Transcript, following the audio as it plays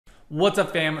What's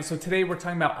up, fam? So today we're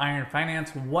talking about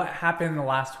Iron.Finance, what happened in the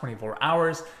last 24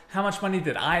 hours, how much money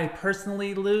did I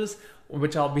personally lose,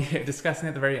 which I'll be discussing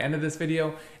at the very end of this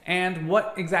video, and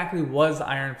what exactly was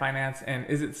Iron.Finance and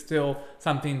is it still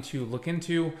something to look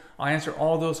into? I'll answer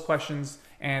all those questions,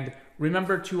 and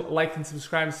remember to like and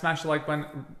subscribe, smash the like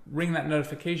button, ring that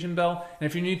notification bell, and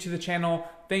if you're new to the channel,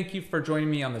 thank you for joining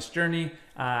me on this journey.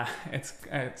 I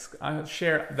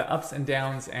share the ups and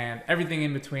downs and everything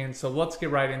in between, so let's get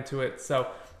right into it. So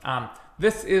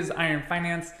this is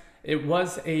Iron.Finance. It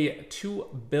was a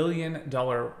 $2 billion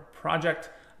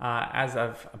project as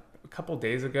of a couple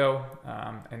days ago,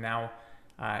 and now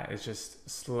it's just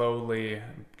slowly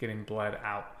getting bled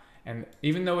out. And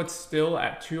even though it's still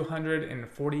at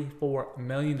 $244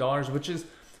 million, which is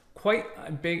quite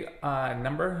a big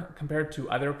number compared to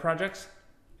other projects,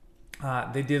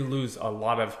 they did lose a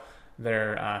lot of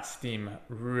their steam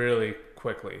really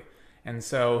quickly. And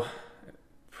so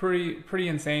pretty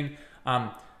insane.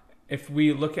 If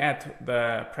we look at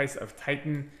the price of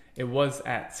Titan, it was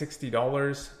at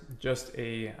 $60 just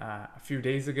a few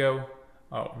days ago.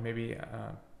 Oh, maybe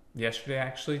yesterday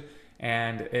actually.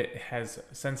 And it has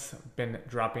since been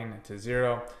dropping to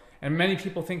zero. And many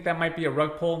people think that might be a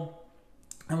rug pull,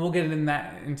 and we'll get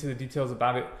into the details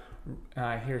about it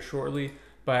here shortly.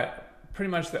 But pretty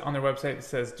much on their website it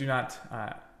says do not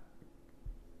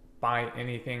buy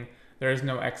anything. There is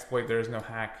no exploit, there is no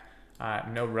hack,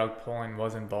 no rug pulling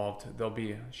was involved. They'll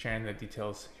be sharing the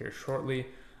details here shortly.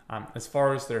 As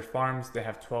far as their farms, they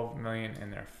have 12 million in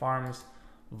their farms.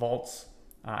 Vaults,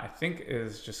 I think,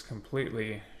 is just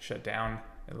completely shut down.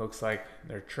 It looks like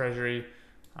their treasury,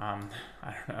 I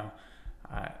don't know,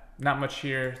 not much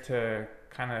here to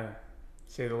kind of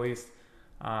say the least.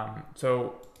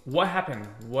 So what happened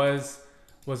was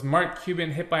Mark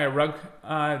Cuban hit by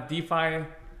a DeFi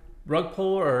rug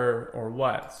pull or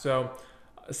what? So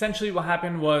essentially what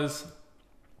happened was,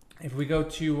 if we go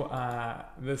to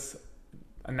this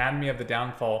anatomy of the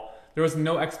downfall, there was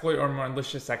no exploit or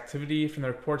malicious activity from the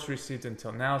reports received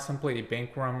until now, simply a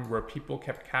bank run where people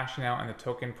kept cashing out and the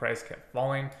token price kept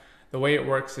falling. The way it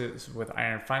works is with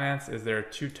Iron.Finance is there are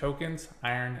two tokens,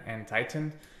 Iron and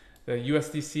Titan. The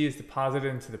USDC is deposited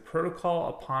into the protocol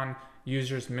upon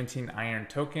users minting Iron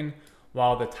token,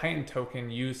 while the Titan token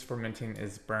used for minting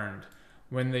is burned.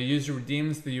 When the user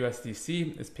redeems, the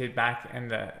USDC is paid back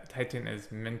and the Titan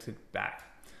is minted back.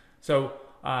 So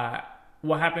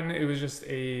what happened, it was just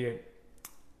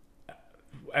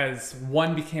as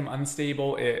one became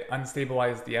unstable, it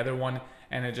unstabilized the other one,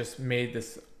 and it just made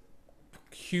this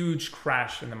huge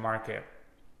crash in the market,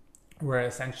 where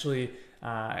essentially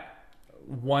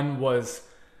one was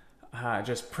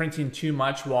just printing too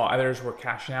much while others were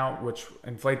cashing out, which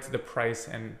inflated the price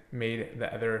and made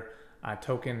the other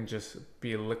token just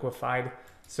be liquefied.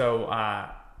 So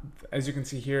as you can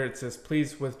see here, it says,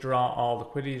 please withdraw all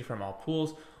liquidity from all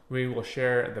pools. We will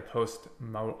share the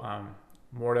post-mortem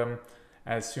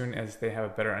as soon as they have a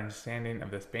better understanding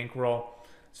of this bankroll.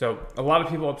 So a lot of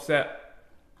people upset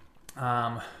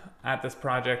at this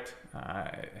project.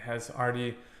 It has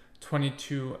already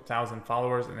 22,000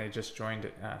 followers, and they just joined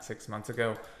it 6 months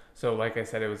ago. So like I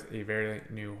said, it was a very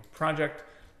new project.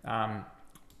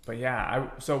 But yeah,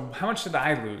 so how much did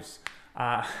I lose?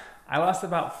 I lost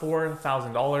about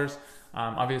 $4,000.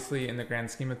 Obviously, in the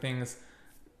grand scheme of things,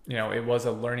 you know, it was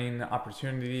a learning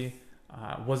opportunity.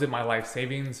 Was it my life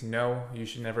savings? No, you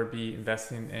should never be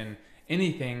investing in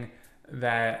anything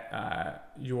that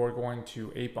you're going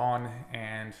to ape on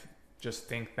and just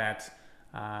think that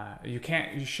you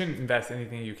shouldn't invest in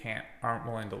anything you aren't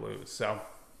willing to lose. So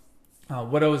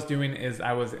what I was doing is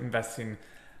I was investing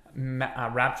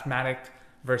wrapped Matic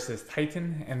versus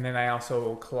Titan, and then I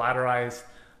also collateralized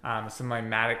some of my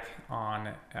Matic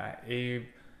on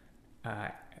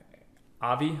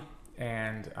Avi,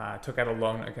 and took out a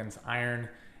loan against Iron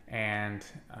and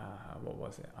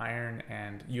Iron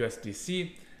and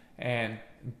USDC and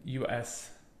USDC.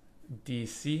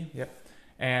 Yep.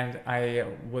 And I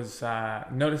was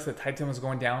noticed that Titan was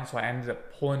going down, so I ended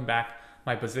up pulling back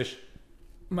my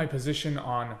position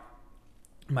on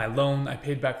my loan. I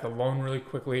paid back the loan really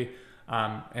quickly,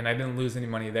 and I didn't lose any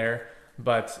money there.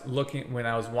 But when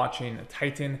I was watching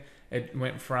Titan, it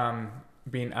went from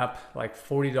being up like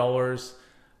 $40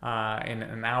 in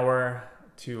an hour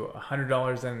to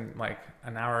 $100 in like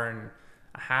an hour and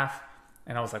a half,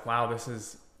 and I was like, wow, this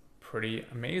is pretty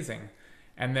amazing.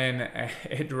 And then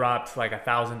it dropped like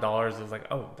 $1,000. I was like,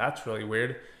 oh, that's really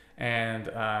weird, and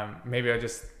maybe I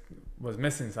just was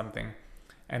missing something.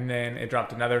 And then it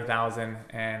dropped another 1,000,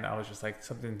 and I was just like,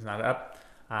 something's not up.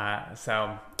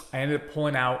 So I ended up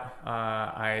pulling out.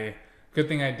 I Good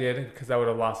thing I did, because I would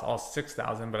have lost all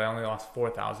 6,000, but I only lost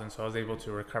 4,000, so I was able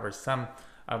to recover some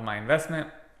of my investment.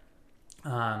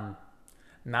 Not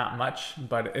much,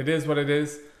 but it is what it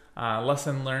is.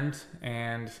 Lesson learned,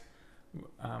 and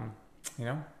you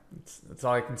know, that's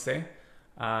all I can say.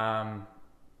 Yeah,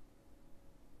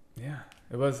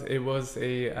 it was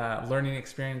a learning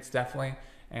experience, definitely,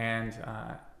 and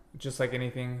just like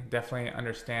anything, definitely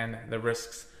understand the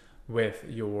risks with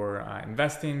your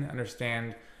investing,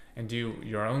 understand and do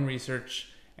your own research,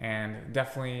 and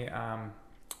definitely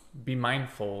be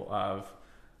mindful of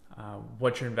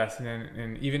what you're investing in.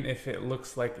 And even if it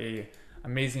looks like a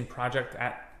amazing project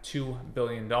at $2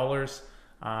 billion,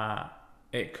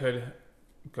 it could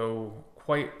go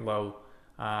quite low.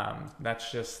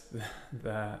 That's just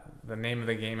the name of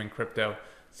the game in crypto.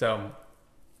 So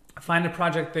find a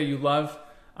project that you love.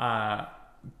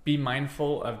 Be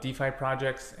mindful of DeFi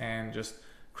projects and just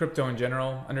crypto in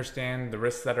general. Understand the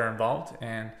risks that are involved,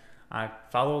 and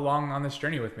follow along on this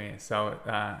journey with me, so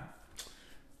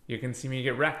you can see me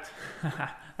get wrecked.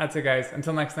 That's it, guys.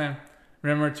 Until next time,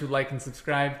 remember to like and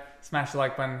subscribe, smash the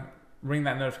like button, ring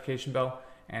that notification bell,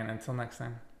 and until next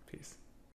time, peace.